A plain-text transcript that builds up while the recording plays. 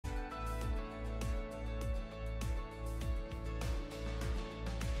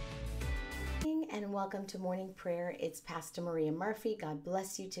and welcome to morning prayer. It's Pastor Maria Murphy. God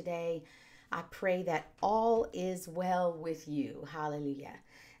bless you today. I pray that all is well with you. Hallelujah.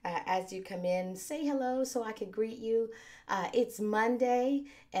 As you come in, say hello so I can greet you. It's Monday,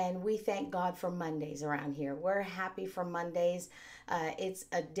 and we thank God for Mondays around here. We're happy for Mondays. It's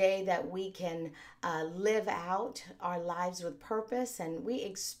a day that we can live out our lives with purpose, and we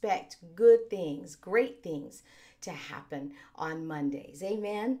expect good things, great things to happen on Mondays.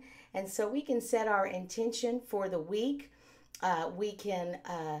 Amen. And so we can set our intention for the week. We can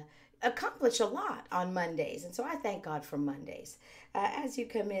accomplish a lot on Mondays. And so I thank God for Mondays. As you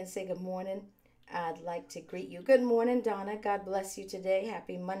come in, say good morning. I'd like to greet you. Good morning, Donna. God bless you today.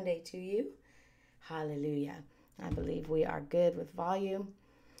 Happy Monday to you. Hallelujah. I believe we are good with volume.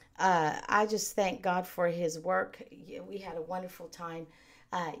 I just thank God for his work. We had a wonderful time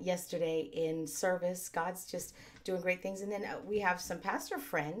yesterday in service. God's just doing great things. And then we have some pastor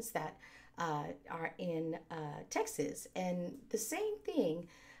friends that are in Texas, and the same thing.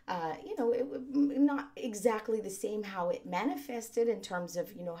 It was not exactly the same how it manifested in terms of,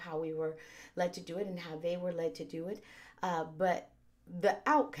 how we were led to do it and how they were led to do it. But the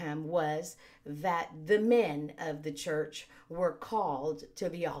outcome was that the men of the church were called to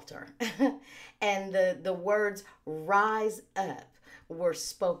the altar and the words rise up were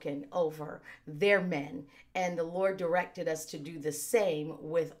spoken over their men, and the Lord directed us to do the same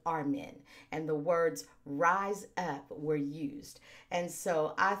with our men, and the words rise up were used. And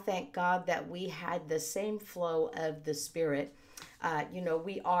so I thank God that we had the same flow of the Spirit.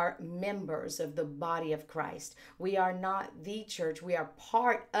 We are members of the body of Christ. We are not the church. We are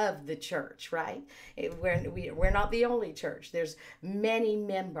part of the church, right? We're not the only church. There's many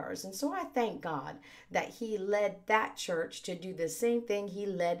members. And so I thank God that he led that church to do the same thing he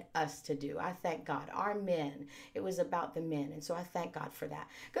led us to do. I thank God. Our men. It was about the men. And so I thank God for that.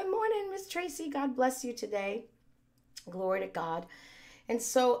 Good morning, Miss Tracy. God bless you today. Glory to God. And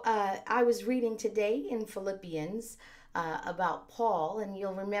so I was reading today in Philippians about Paul, and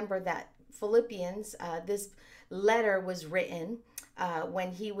you'll remember that Philippians, this letter was written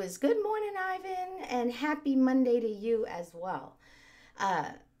when he was, good morning, Ivan, and happy Monday to you as well.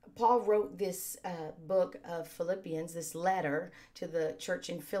 Paul wrote this book of Philippians, this letter to the church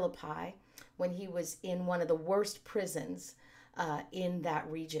in Philippi, when he was in one of the worst prisons in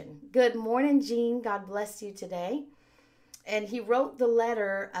that region. Good morning, Jean. God bless you today. And he wrote the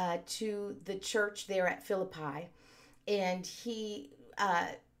letter to the church there at Philippi, and he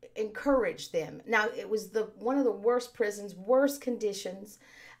encouraged them. Now, it was one of the worst prisons, worst conditions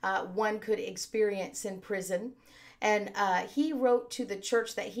one could experience in prison. And he wrote to the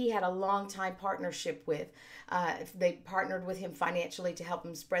church that he had a long-time partnership with. They partnered with him financially to help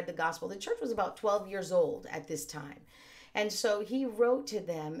him spread the gospel. The church was about 12 years old at this time. And so he wrote to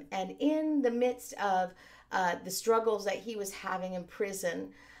them, and in the midst of the struggles that he was having in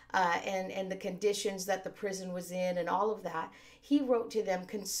prison, and the conditions that the prison was in and all of that, he wrote to them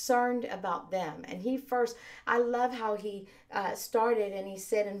concerned about them. And I love how he started, and he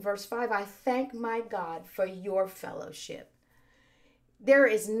said in verse 5, I thank my God for your fellowship. There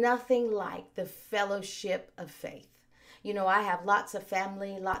is nothing like the fellowship of faith. I have lots of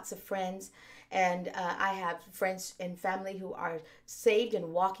family, lots of friends, and I have friends and family who are saved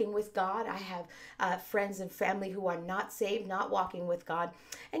and walking with God. I have friends and family who are not saved, not walking with God.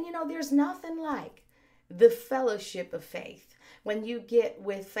 And there's nothing like the fellowship of faith. When you get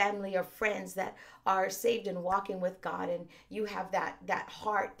with family or friends that are saved and walking with God, and you have that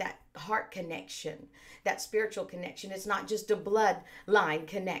heart connection, that spiritual connection. It's not just a bloodline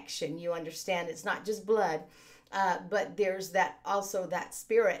connection. You understand? It's not just blood. But there's also that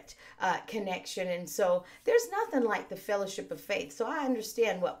spirit connection. And so there's nothing like the fellowship of faith. So I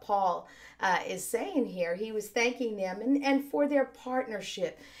understand what Paul is saying here. He was thanking them and for their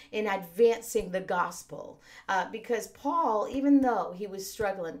partnership in advancing the gospel. Because Paul, even though he was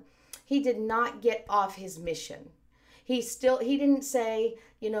struggling, he did not get off his mission. He didn't say,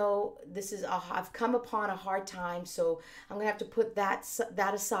 I've come upon a hard time, so I'm going to have to put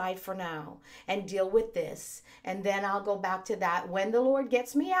that aside for now and deal with this. And then I'll go back to that when the Lord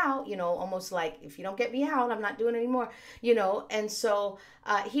gets me out, almost like, if you don't get me out, I'm not doing it anymore, And so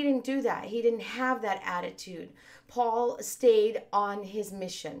he didn't do that. He didn't have that attitude. Paul stayed on his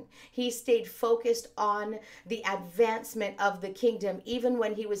mission. He stayed focused on the advancement of the kingdom. Even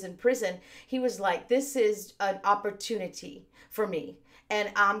when he was in prison, he was like, this is an opportunity for me. and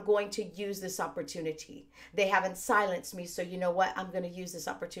I'm going to use this opportunity. They haven't silenced me, so you know what? I'm going to use this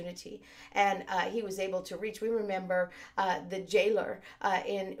opportunity. And he was able to reach. We remember the jailer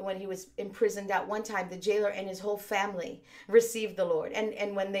when he was imprisoned at one time. The jailer and his whole family received the Lord.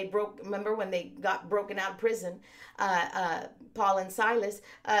 And when they remember when they got broken out of prison, Paul and Silas,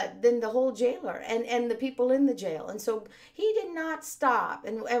 then the whole jailer and the people in the jail. And so he did not stop.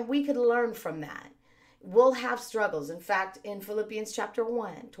 And we could learn from that. We'll have struggles. In fact, in Philippians chapter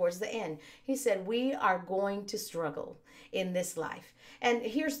 1, towards the end, he said, we are going to struggle in this life. And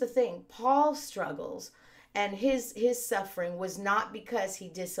here's the thing, Paul's struggles and his suffering was not because he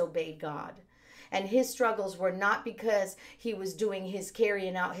disobeyed God. And his struggles were not because he was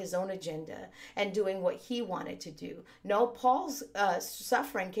carrying out his own agenda and doing what he wanted to do. No, Paul's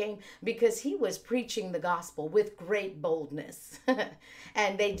suffering came because he was preaching the gospel with great boldness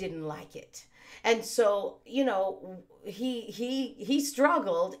and they didn't like it. And so, he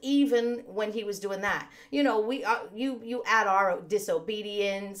struggled even when he was doing that. You add our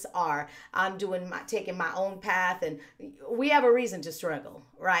disobedience, I'm taking my own path, and we have a reason to struggle,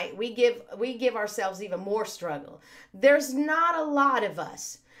 right? We give ourselves even more struggle. There's not a lot of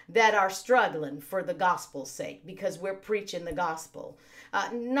us that are struggling for the gospel's sake because we're preaching the gospel.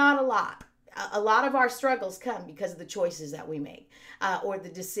 Not a lot. A lot of our struggles come because of the choices that we make, or the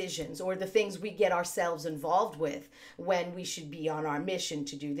decisions, or the things we get ourselves involved with when we should be on our mission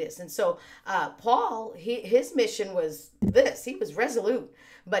to do this. And so Paul, his mission was this. He was resolute,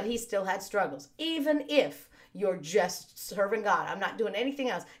 but he still had struggles. Even if you're just serving God, I'm not doing anything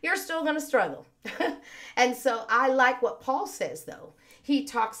else, you're still going to struggle. And so I like what Paul says, though. He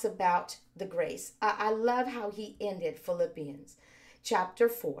talks about the grace. I love how he ended Philippians chapter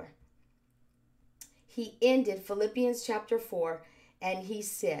 4. He ended Philippians chapter 4, and he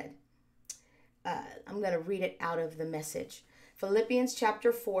said, I'm going to read it out of the Message. Philippians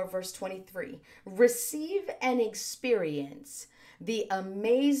chapter 4, verse 23. Receive and experience the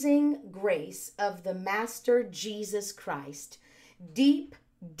amazing grace of the Master Jesus Christ deep,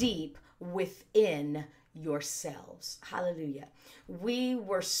 deep within yourselves. Hallelujah. We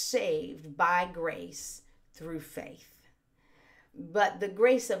were saved by grace through faith. But the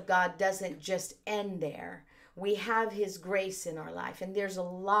grace of God doesn't just end there. We have his grace in our life. And there's a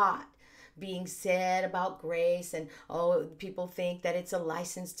lot being said about grace. And, people think that it's a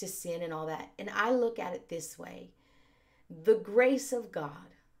license to sin and all that. And I look at it this way. The grace of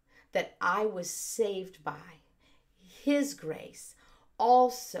God that I was saved by, his grace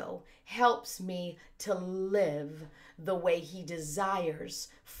also helps me to live the way he desires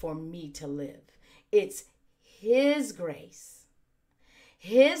for me to live. It's his grace.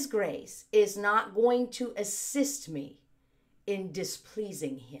 His grace is not going to assist me in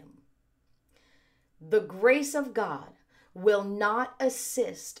displeasing him. The grace of God will not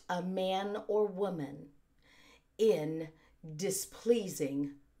assist a man or woman in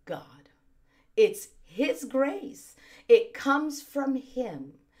displeasing God. It's his grace. It comes from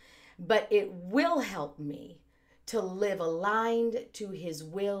him, but it will help me to live aligned to his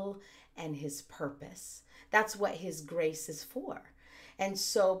will and his purpose. That's what his grace is for. And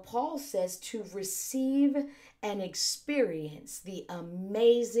so Paul says to receive and experience the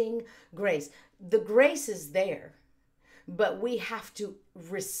amazing grace. The grace is there, but we have to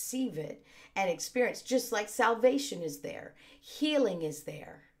receive it and experience, just like salvation is there, healing is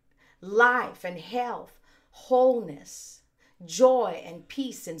there, life and health, wholeness, joy and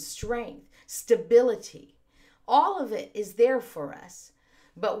peace and strength, stability. All of it is there for us,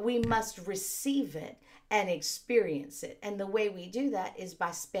 but we must receive it and experience it. And the way we do that is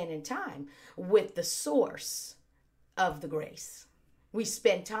by spending time with the source of the grace. We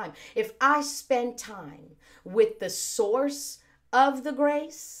spend time. If I spend time with the source of the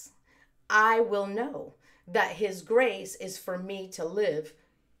grace, I will know that his grace is for me to live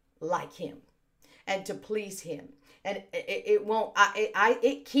like him and to please him. And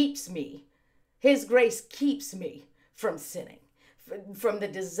it keeps me. His grace keeps me from sinning, from the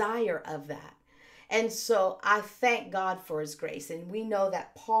desire of that. And so I thank God for his grace. And we know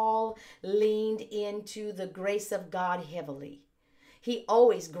that Paul leaned into the grace of God heavily. He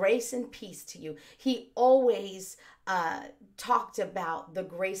always, grace and peace to you. He always talked about the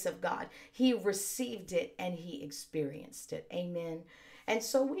grace of God. He received it and he experienced it. Amen. And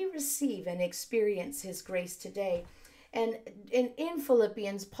so we receive and experience his grace today. And in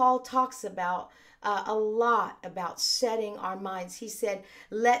Philippians, Paul talks about a lot about setting our minds. He said,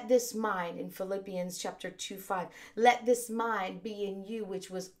 let this mind, in Philippians chapter 2:5, let this mind be in you,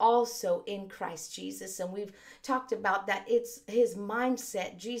 which was also in Christ Jesus. And we've talked about that. It's his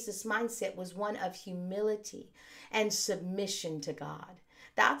mindset. Jesus' mindset was one of humility and submission to God.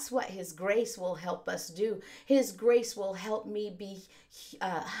 That's what his grace will help us do. His grace will help me be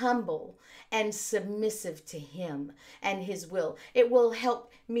humble and submissive to him and his will. It will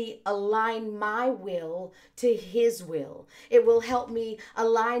help me align my will to his will. It will help me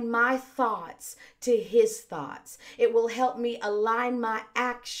align my thoughts to his thoughts. It will help me align my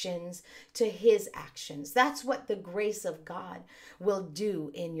actions to his actions. That's what the grace of God will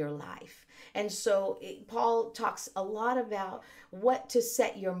do in your life. And so Paul talks a lot about what to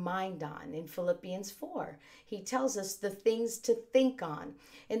set your mind on in Philippians 4. He tells us the things to think on.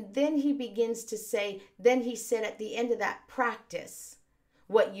 And then he begins to say, then he said at the end of that, practice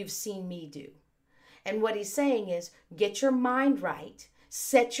what you've seen me do. And what he's saying is, get your mind right.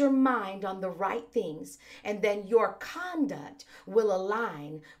 Set your mind on the right things, and then your conduct will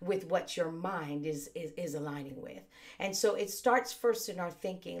align with what your mind is aligning with. And so it starts first in our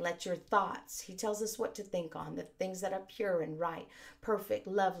thinking. Let your thoughts, he tells us what to think on, the things that are pure and right, perfect,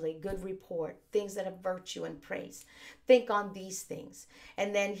 lovely, good report, things that have virtue and praise. Think on these things.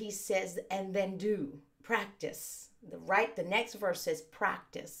 And then he says, and then do, practice. The next verse says,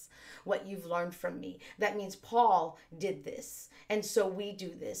 practice what you've learned from me. That means Paul did this. And so we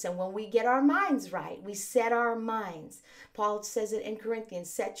do this. And when we get our minds right, we set our minds. Paul says it in Corinthians,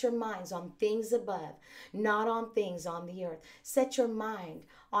 set your minds on things above, not on things on the earth. Set your mind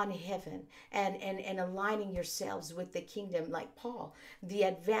on heaven and aligning yourselves with the kingdom like Paul. The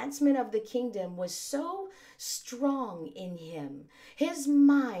advancement of the kingdom was so strong in him. His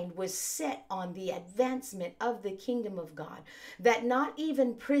mind was set on the advancement of the kingdom of God, that not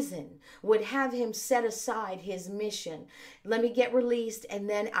even prison would have him set aside his mission. Let me get released and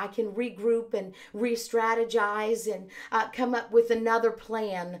then I can regroup and re-strategize and come up with another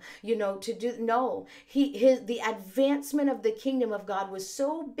plan, to do. No, the advancement of the kingdom of God was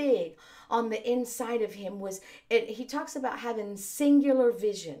so big on the inside of him. He talks about having singular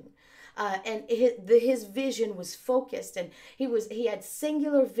vision. And his vision was focused, and he had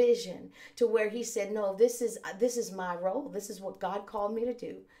singular vision to where he said, no, this is my role. This is what God called me to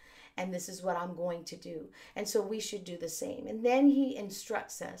do. And this is what I'm going to do. And so we should do the same. And then he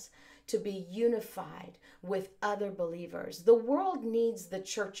instructs us to be unified with other believers. The world needs the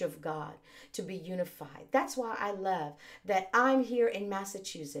church of God to be unified. That's why I love that I'm here in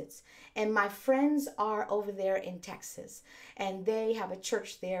Massachusetts and my friends are over there in Texas, and they have a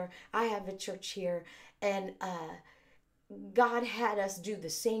church there. I have a church here, and God had us do the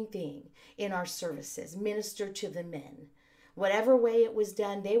same thing in our services, minister to the men. Whatever way it was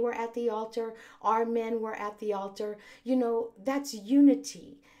done, they were at the altar, our men were at the altar. That's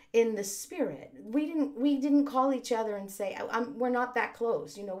unity in the spirit. We didn't call each other and say, we're not that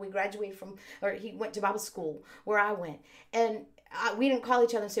close. We graduated or he went to Bible school where I went. And we didn't call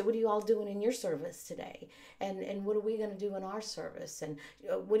each other and say, what are you all doing in your service today? And what are we going to do in our service? And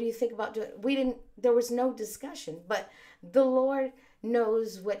what do you think about doing? There was no discussion, but the Lord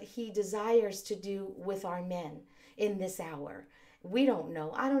knows what he desires to do with our men in this hour. We don't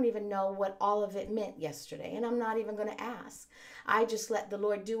know. I don't even know what all of it meant yesterday, and I'm not even going to ask. I just let the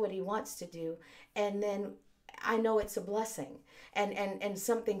Lord do what he wants to do, and then I know it's a blessing, and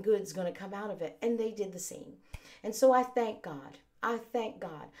something good's going to come out of it. And they did the same. And so I thank God. I thank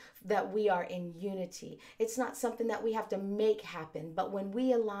God that we are in unity. It's not something that we have to make happen, but when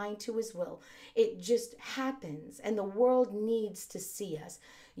we align to his will, it just happens. And the world needs to see us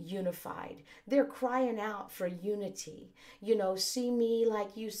unified. They're crying out for unity. See me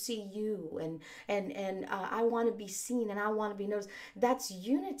like you see you, and I want to be seen and I want to be noticed. That's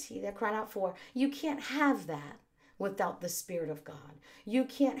unity they're crying out for. You can't have that without the Spirit of God. You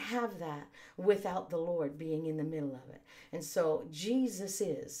can't have that without the Lord being in the middle of it. And so Jesus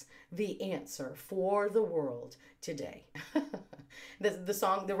is the answer for the world today.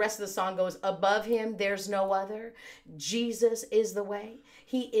 The rest of the song goes, above him there's no other. Jesus is the way.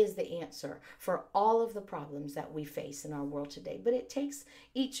 He is the answer for all of the problems that we face in our world today. But it takes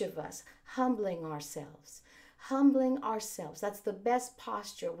each of us humbling ourselves. That's the best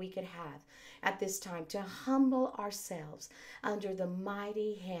posture we could have at this time, to humble ourselves under the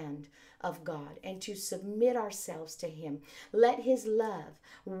mighty hand of God and to submit ourselves to him. Let his love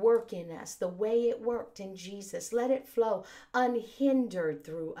work in us the way it worked in Jesus. Let it flow unhindered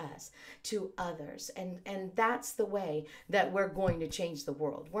through us to others. And that's the way that we're going to change the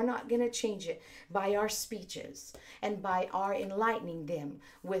world. We're not going to change it by our speeches and by our enlightening them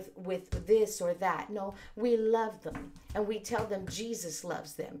with this or that. No, we love them and we tell them Jesus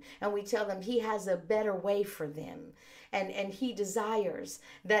loves them, and we tell them he has a better way for them, and he desires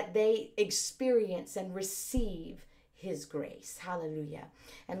that they experience and receive his grace. Hallelujah.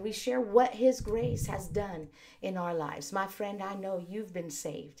 And we share what his grace has done in our lives. My friend, I know you've been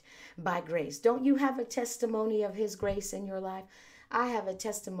saved by grace. Don't you have a testimony of his grace in your life? I have a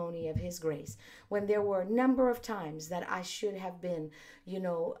testimony of his grace. When there were a number of times that I should have been,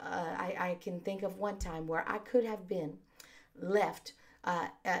 I can think of one time where I could have been left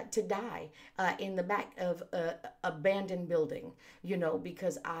to die in the back of an abandoned building,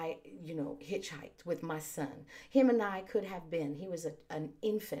 because I, hitchhiked with my son. Him and I could have been, he was an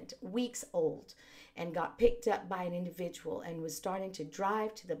infant, weeks old, and got picked up by an individual and was starting to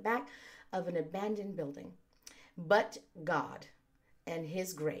drive to the back of an abandoned building. But God and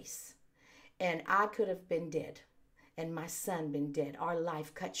his grace, and I could have been dead, and my son been dead, our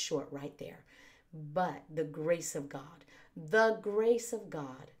life cut short right there. But the grace of God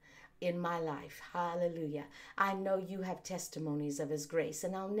in my life, hallelujah. I know you have testimonies of his grace,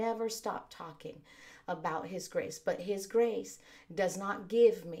 and I'll never stop talking about his grace. But his grace does not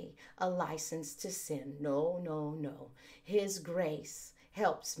give me a license to sin. No, no, no. His grace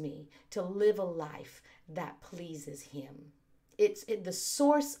helps me to live a life that pleases him. The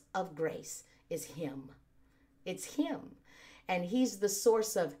source of grace is him. It's him. And he's the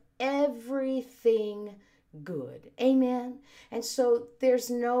source of everything good. Amen. And so there's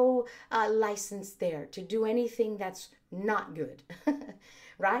no license there to do anything that's not good.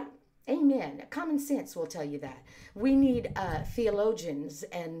 Right? Amen. Common sense will tell you that. We need theologians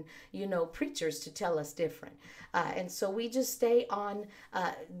and, preachers to tell us different. And so we just stay on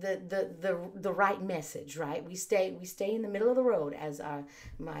the right message, right? We stay in the middle of the road, as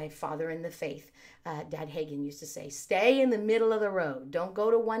my father in the faith, Dad Hagin, used to say. Stay in the middle of the road. Don't go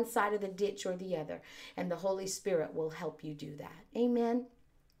to one side of the ditch or the other. And the Holy Spirit will help you do that. Amen.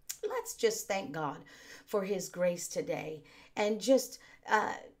 Let's just thank God for his grace today, and just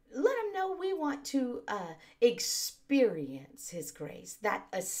let him know we want to experience his grace, that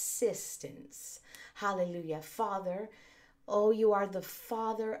assistance. Hallelujah. Father, oh, you are the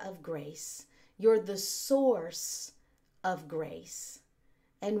Father of grace. You're the source of grace.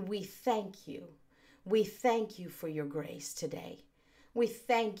 And we thank you. We thank you for your grace today. We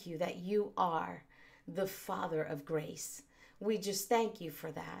thank you that you are the Father of grace. We just thank you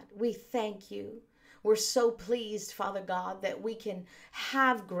for that. We thank you. We're so pleased, Father God, that we can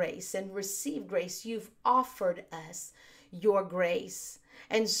have grace and receive grace. You've offered us your grace.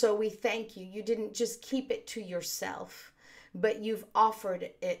 And so we thank you. You didn't just keep it to yourself, but you've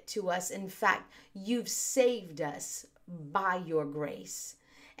offered it to us. In fact, you've saved us by your grace.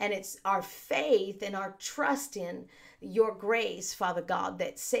 And it's our faith and our trust in your grace, Father God,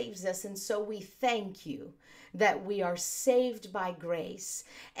 that saves us. And so we thank you that we are saved by grace.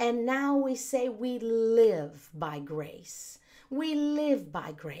 And now we say we live by grace. We live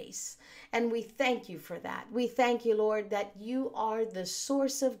by grace. And we thank you for that. We thank you, Lord, that you are the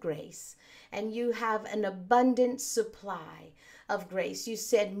source of grace and you have an abundant supply of grace. You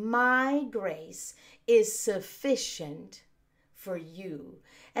said, my grace is sufficient for you.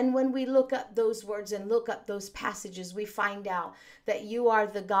 And when we look up those words and look up those passages, we find out that you are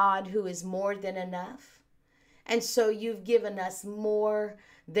the God who is more than enough. And so you've given us more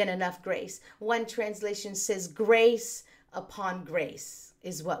than enough grace. One translation says grace upon grace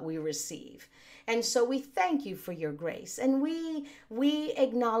is what we receive. And so we thank you for your grace. And we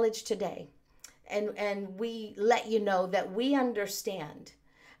acknowledge today and we let you know that we understand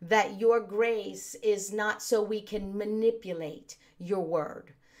that your grace is not so we can manipulate your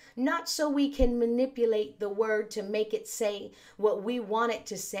word. Not so we can manipulate the word to make it say what we want it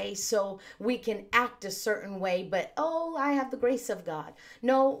to say so we can act a certain way, but oh, I have the grace of God.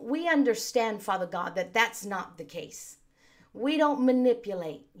 No, we understand, Father God, that that's not the case. We don't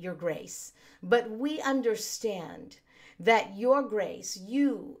manipulate your grace, but we understand that your grace,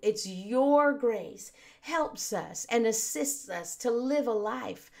 it's your grace, helps us and assists us to live a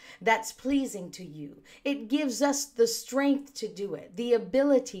life that's pleasing to you. It gives us the strength to do it, the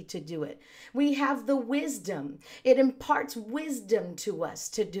ability to do it. We have the wisdom. It imparts wisdom to us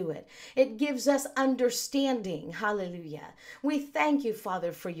to do it. It gives us understanding. Hallelujah. We thank you,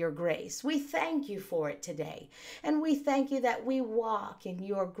 Father, for your grace. We thank you for it today. And we thank you that we walk in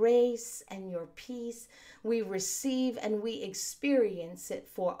your grace and your peace. We receive and we experience it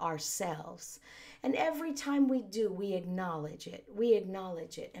for ourselves. And every time we do, we acknowledge it. We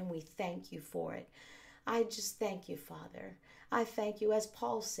acknowledge it and we thank you for it. I just thank you, Father. I thank you, as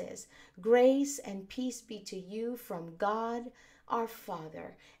Paul says, grace and peace be to you from God our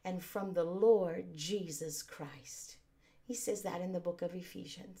Father and from the Lord Jesus Christ. He says that in the book of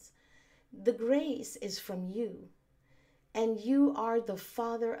Ephesians. The grace is from you, and you are the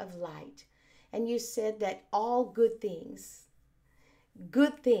Father of light. And you said that all good things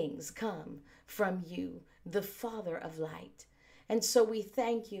come from you, the Father of light. And so we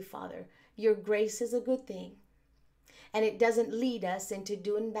thank you, Father. Your grace is a good thing. And it doesn't lead us into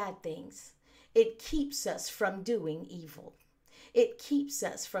doing bad things. It keeps us from doing evil. It keeps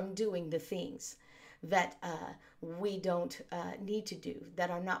us from doing the things that we don't need to do,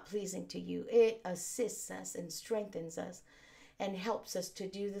 that are not pleasing to you. It assists us and strengthens us and helps us to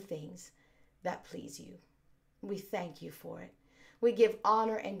do the things that please you. We thank you for it. We give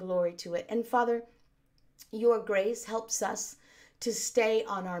honor and glory to it. And Father, your grace helps us to stay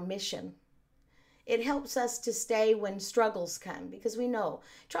on our mission. It helps us to stay when struggles come, because we know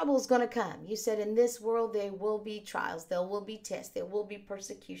trouble is going to come. You said in this world there will be trials, there will be tests, there will be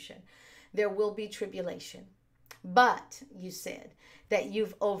persecution, there will be tribulation. But you said that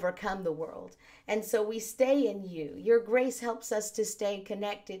you've overcome the world. And so we stay in you. Your grace helps us to stay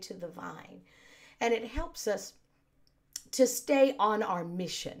connected to the vine. And it helps us to stay on our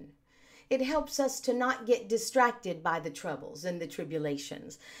mission. It helps us to not get distracted by the troubles and the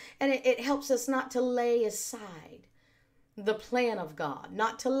tribulations. And it helps us not to lay aside the plan of God,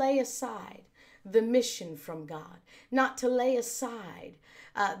 not to lay aside the mission from God, not to lay aside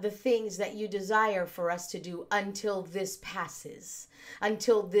the things that you desire for us to do until this passes,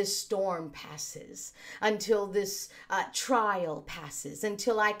 until this storm passes, until this trial passes,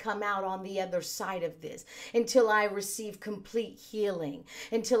 until I come out on the other side of this, until I receive complete healing,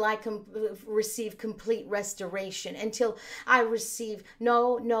 until I receive complete restoration, until I receive.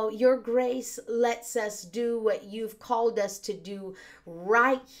 No, your grace lets us do what you've called us to do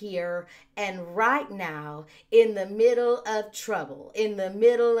right here and right now, in the middle of trouble, in the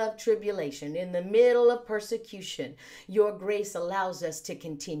middle of tribulation, in the middle of persecution. Your grace allows us to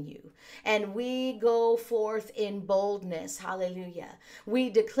continue. And we go forth in boldness. Hallelujah. We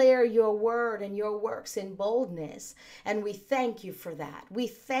declare your word and your works in boldness. And we thank you for that. We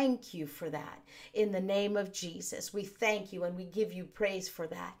thank you for that. In the name of Jesus, we thank you and we give you praise for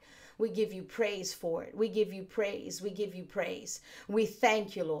that. We give you praise for it. We give you praise. We give you praise. We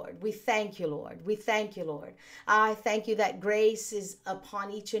thank you, Lord. We thank you, Lord. We thank you, Lord. I thank you that grace is upon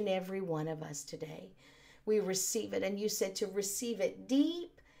each and every one of us today. We receive it. And you said to receive it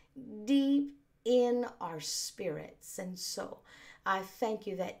deep, deep in our spirits. And so I thank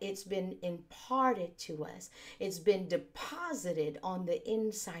you that it's been imparted to us. It's been deposited on the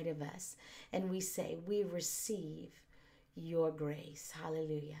inside of us. And we say, we receive your grace.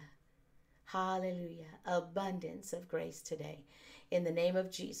 Hallelujah. Hallelujah. Abundance of grace today in the name of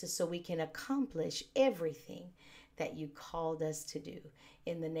Jesus, so we can accomplish everything that you called us to do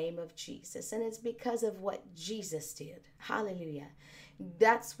in the name of Jesus. And it's because of what Jesus did. Hallelujah.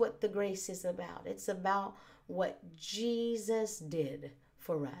 That's what the grace is about. It's about what Jesus did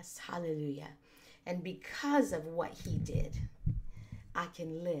for us. Hallelujah. And because of what he did, I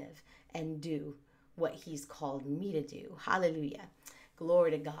can live and do what he's called me to do. Hallelujah.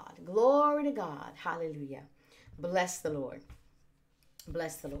 Glory to God. Glory to God. Hallelujah. Bless the Lord.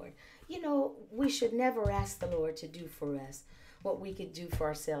 Bless the Lord. You know, we should never ask the Lord to do for us what we could do for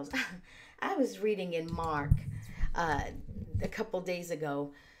ourselves. I was reading in Mark a couple days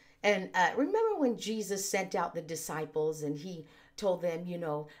ago. And remember when Jesus sent out the disciples and he told them,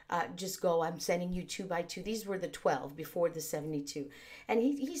 just go, I'm sending you 2 by 2. These were the 12 before the 72. And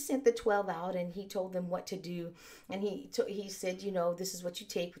he sent the 12 out and he told them what to do. And he said, this is what you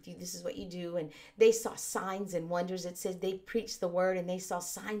take with you. This is what you do. And they saw signs and wonders. It says they preached the word and they saw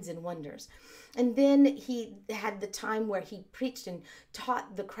signs and wonders. And then he had the time where he preached and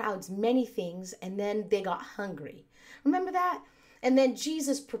taught the crowds many things. And then they got hungry. Remember that? And then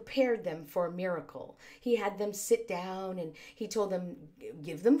Jesus prepared them for a miracle. He had them sit down and he told them,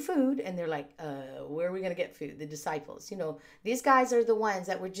 give them food. And they're like, where are we going to get food? The disciples, these guys are the ones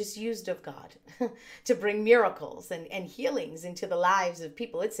that were just used of God to bring miracles and healings into the lives of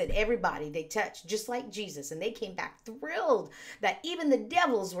people. It said everybody they touched, just like Jesus. And they came back thrilled that even the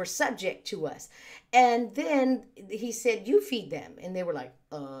devils were subject to us. And then he said, you feed them. And they were like,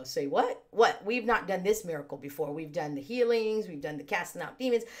 say what? What? We've not done this miracle before. We've done the healings. We've done the casting out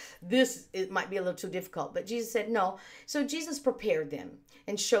demons. It might be a little too difficult. But Jesus said no. So Jesus prepared them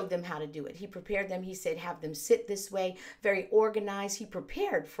and showed them how to do it. He prepared them. He said, have them sit this way, very organized. He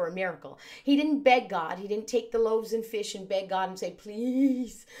prepared for a miracle. He didn't beg God. He didn't take the loaves and fish and beg God and say,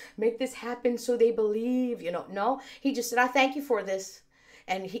 please make this happen so they believe. No. He just said, I thank you for this.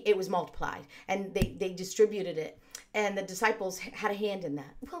 And it was multiplied. And they distributed it. And the disciples had a hand in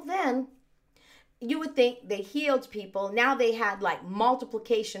that. Well, then you would think they healed people. Now they had like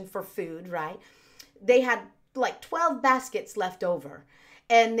multiplication for food, right? They had like 12 baskets left over.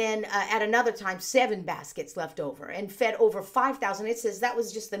 And then at another time, 7 baskets left over and fed over 5,000. It says that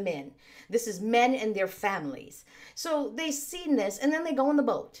was just the men. This is men and their families. So they seen this, and then they go on the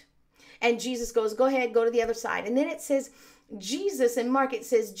boat. And Jesus goes, go ahead, go to the other side. And then it says, Jesus, in Mark, it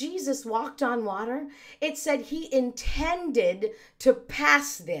says, Jesus walked on water. It said he intended to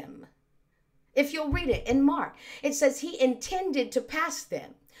pass them. If you'll read it in Mark, it says he intended to pass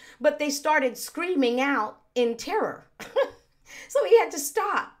them. But they started screaming out in terror. So he had to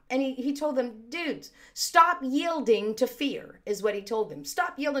stop. And he told them, dudes, stop yielding to fear, is what he told them.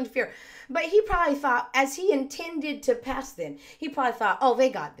 Stop yielding to fear. But he probably thought, as he intended to pass them, he probably thought, oh, they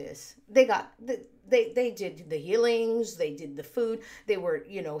got this. They did the healings. They did the food. They were,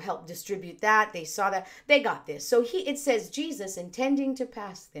 helped distribute that. They saw that. They got this. So it says Jesus intending to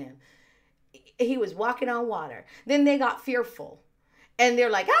pass them. He was walking on water. Then they got fearful. And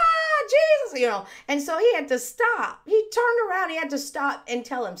they're like, Jesus, And so he had to stop. He turned around. He had to stop and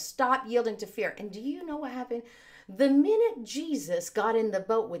tell him, stop yielding to fear. And do you know what happened? The minute Jesus got in the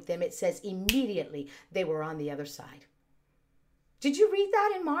boat with them, it says immediately they were on the other side. Did you read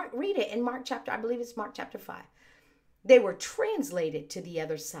that in Mark? Read it in Mark chapter, I believe it's Mark chapter 5. They were translated to the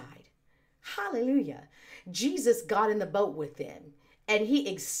other side. Hallelujah. Jesus got in the boat with them. And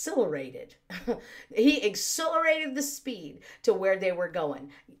he accelerated. He accelerated the speed to where they were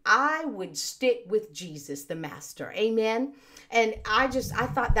going. I would stick with Jesus, the master. Amen. And I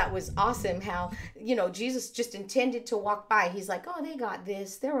thought that was awesome how, Jesus just intended to walk by. He's like, oh, they got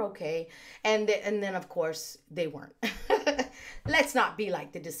this. They're okay. And then, of course, they weren't. Let's not be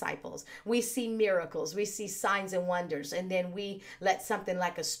like the disciples. We see miracles. We see signs and wonders. And then we let something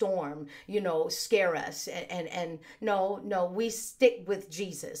like a storm, scare us. And no, we stick with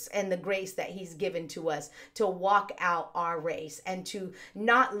Jesus and the grace that he's given to us to walk out our race and to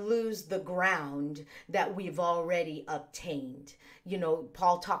not lose the ground that we've already obtained.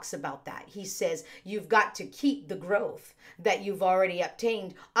 Paul talks about that. He says, you've got to keep the growth that you've already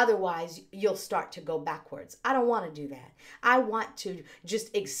obtained. Otherwise, you'll start to go backwards. I don't want to do that. I want to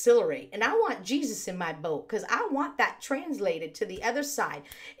just accelerate. And I want Jesus in my boat because I want that translated to the other side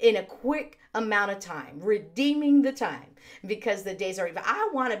in a quick amount of time, redeeming the time because the days are evil. I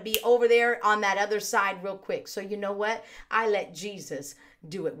want to be over there on that other side real quick. So you know what? I let Jesus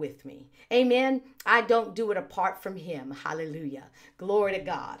do it with me. Amen. I don't do it apart from him. Hallelujah. Glory to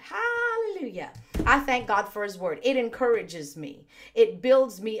God. Hallelujah. I thank God for his word. It encourages me. It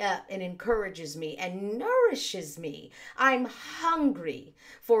builds me up and encourages me and nourishes me. I'm hungry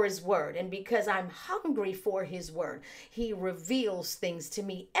for his word. And because I'm hungry for his word, he reveals things to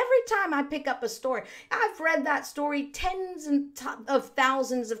me. Every time I pick up a story, I've read that story tens of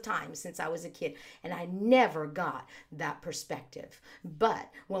thousands of times since I was a kid, and I never got that perspective. But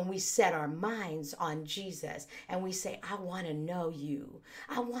when we set our minds on Jesus and we say, I want to know you.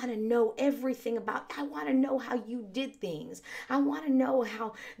 I want to know everything about, I want to know how you did things. I want to know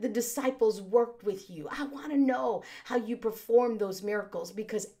how the disciples worked with you. I want to know how you performed those miracles,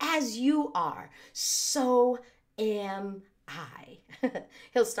 because as you are, so am I.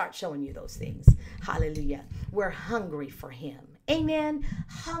 He'll start showing you those things. Hallelujah. We're hungry for him. Amen.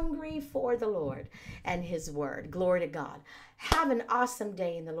 Hungry for the Lord and his word. Glory to God. Have an awesome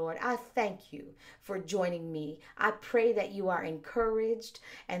day in the Lord. I thank you for joining me. I pray that you are encouraged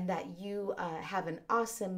and that you have an awesome